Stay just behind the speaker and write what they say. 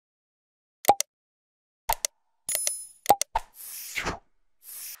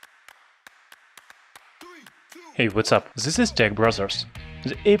Hey, what's up? This is Tech Brothers.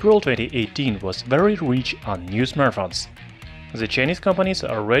 The April 2018 was very rich on new smartphones. The Chinese companies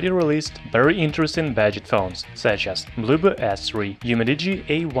already released very interesting budget phones, such as Bluebird S3, Umidigi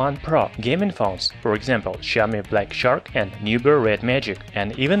A1 Pro, gaming phones, for example Xiaomi Black Shark and Nougat Red Magic,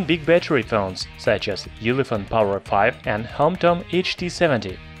 and even big battery phones, such as Ulefone Power 5 and HomeTom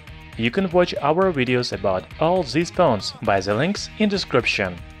HT70. You can watch our videos about all these phones by the links in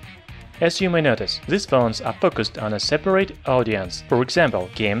description. As you may notice, these phones are focused on a separate audience, for example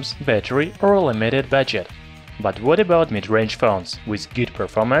games, battery or limited budget. But what about mid-range phones with good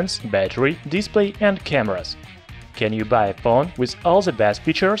performance, battery, display and cameras? Can you buy a phone with all the best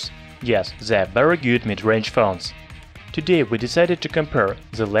features? Yes, they are very good mid-range phones. Today we decided to compare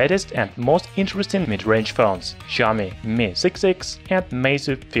the latest and most interesting mid-range phones Xiaomi Mi 6X and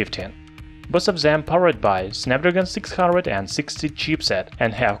Meizu 15. Both of them powered by Snapdragon 660 chipset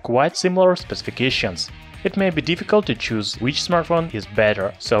and have quite similar specifications. It may be difficult to choose which smartphone is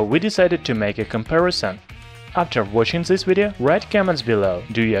better, so we decided to make a comparison. After watching this video, write comments below,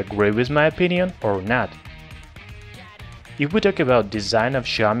 do you agree with my opinion or not? If we talk about design of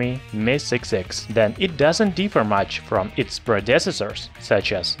Xiaomi Mi 6X, then it doesn't differ much from its predecessors,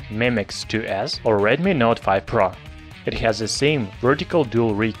 such as Mi Mix 2S or Redmi Note 5 Pro. It has the same vertical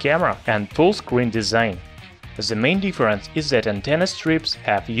dual-rear camera and full-screen design. The main difference is that antenna strips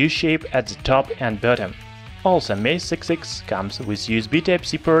have U-shape at the top and bottom. Also, Mi 6X comes with USB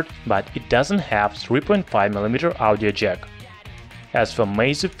Type-C port, but it doesn't have 3.5mm audio jack. As for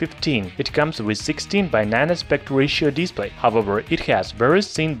Meizu 15, it comes with 16:9 aspect ratio display, however it has very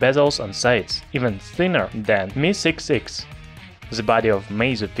thin bezels on sides, even thinner than Mi 6X. The body of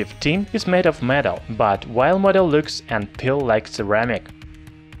Meizu 15 is made of metal, but while model looks and feels like ceramic.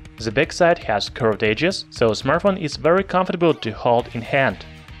 The backside has curved edges, so smartphone is very comfortable to hold in hand.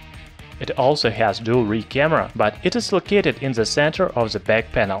 It also has dual-rear camera, but it is located in the center of the back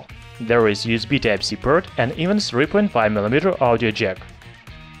panel. There is USB Type-C port and even 3.5mm audio jack.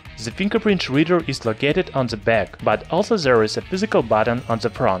 The fingerprint reader is located on the back, but also there is a physical button on the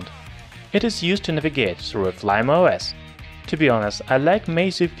front. It is used to navigate through a Flyme OS. To be honest, I like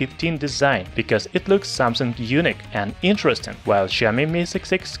Meizu 15 design because it looks something unique and interesting, while Xiaomi Mi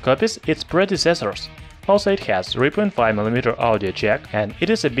 6X copies its predecessors. Also, it has 3.5mm audio jack and it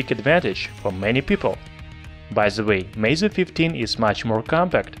is a big advantage for many people. By the way, Meizu 15 is much more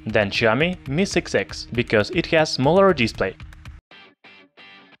compact than Xiaomi Mi 6X because it has smaller display.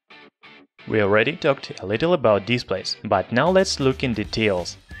 We already talked a little about displays, but now let's look in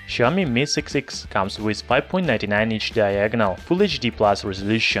details. Xiaomi Mi 6X comes with 5.99-inch diagonal Full HD Plus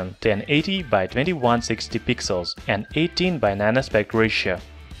resolution, 1080 by 2160 pixels and 18:9 aspect ratio.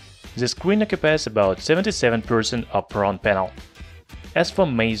 The screen occupies about 77% of front panel. As for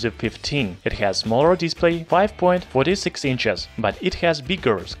Meizu 15, it has smaller display, 5.46 inches, but it has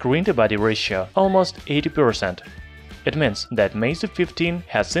bigger screen-to-body ratio, almost 80%. It means that Meizu 15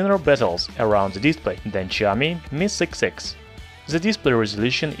 has thinner bezels around the display than Xiaomi Mi 6X. The display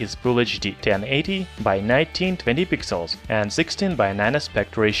resolution is Full HD 1080 by 1920 pixels and 16:9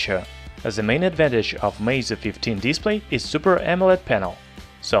 aspect ratio. The main advantage of Meizu 15 display is Super AMOLED panel.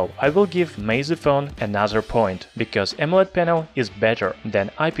 So I will give Meizu phone another point, because AMOLED panel is better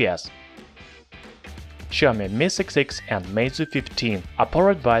than IPS. Xiaomi Mi 6X and Meizu 15 are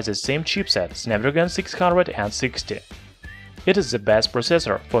powered by the same chipset Snapdragon 660. It is the best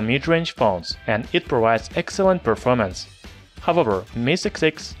processor for mid-range phones and it provides excellent performance. However, Mi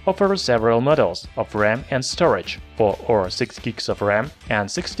 6X offers several models of RAM and storage, 4 or 6 GB of RAM and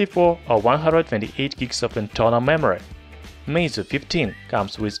 64 or 128 GB of internal memory. Meizu 15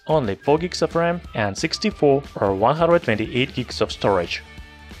 comes with only 4 GB of RAM and 64 or 128 GB of storage.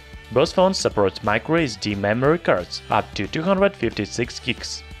 Both phones support microSD memory cards up to 256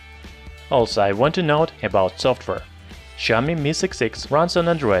 GB. Also, I want to note about software. Xiaomi Mi 6X runs on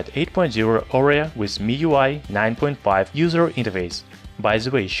Android 8.0 Oreo with MIUI 9.5 user interface. By the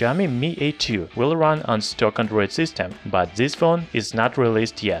way, Xiaomi Mi A2 will run on stock Android system, but this phone is not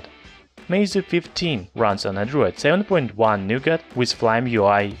released yet. Meizu 15 runs on Android 7.1 Nougat with Flyme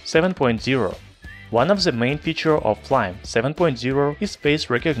UI 7.0. One of the main features of Flyme 7.0 is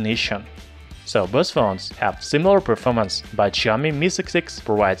face recognition. So both phones have similar performance, but Xiaomi Mi 6X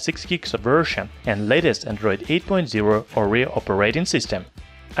provides 6 GB of version and latest Android 8.0 Oreo operating system.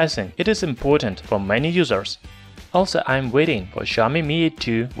 I think it is important for many users. Also, I'm waiting for Xiaomi Mi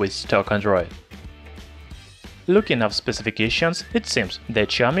A2 with stock Android. Looking at specifications, it seems that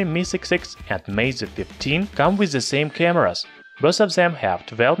Xiaomi Mi 6X and Meizu 15 come with the same cameras. Both of them have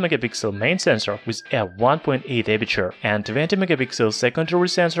 12-megapixel main sensor with f1.8 aperture and 20-megapixel secondary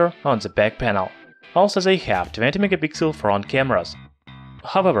sensor on the back panel. Also, they have 20 megapixel front cameras.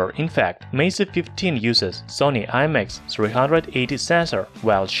 However, in fact, Meizu 15 uses Sony IMX380 sensor,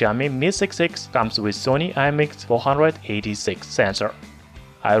 while Xiaomi Mi 6X comes with Sony IMX486 sensor.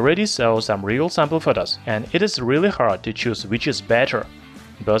 I already saw some real sample photos, and it is really hard to choose which is better.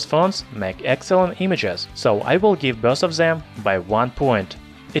 Both phones make excellent images, so I will give both of them by 1 point.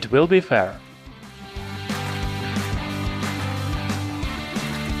 It will be fair.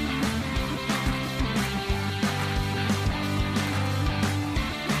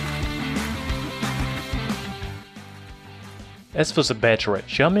 As for the battery,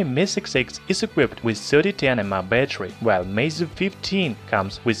 Xiaomi Mi 6X is equipped with 3010 mAh battery, while Meizu 15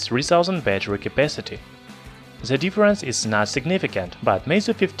 comes with 3000 battery capacity. The difference is not significant, but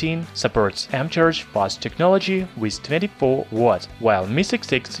Meizu 15 supports mCharge fast technology with 24 watts, while Mi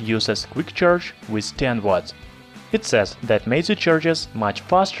 6X uses quick charge with 10 watts. It says that Meizu charges much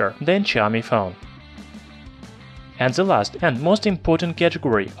faster than Xiaomi phone. And the last and most important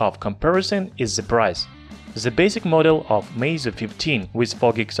category of comparison is the price. The basic model of Meizu 15 with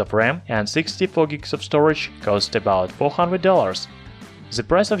 4GB of RAM and 64GB of storage costs about $400. The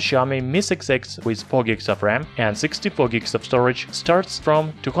price of Xiaomi Mi 6X with 4GB of RAM and 64GB of storage starts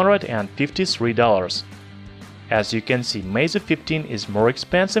from $253. As you can see, Meizu 15 is more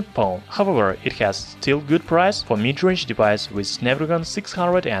expensive phone, however, it has still good price for mid-range device with Snapdragon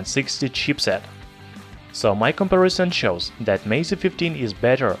 660 chipset. So my comparison shows that Meizu 15 is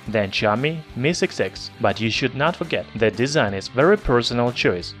better than Xiaomi Mi 6X, but you should not forget that design is very personal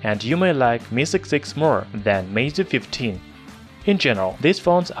choice, and you may like Mi 6X more than Meizu 15. In general, these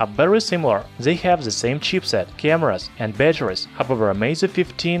phones are very similar, they have the same chipset, cameras and batteries, however Meizu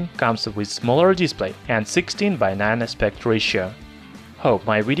 15 comes with smaller display and 16:9 aspect ratio. Hope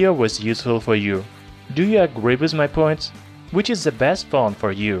my video was useful for you. Do you agree with my points? Which is the best phone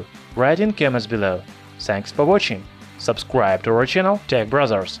for you? Write in comments below. Thanks for watching. Subscribe to our channel Tech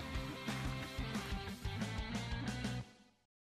Brothers.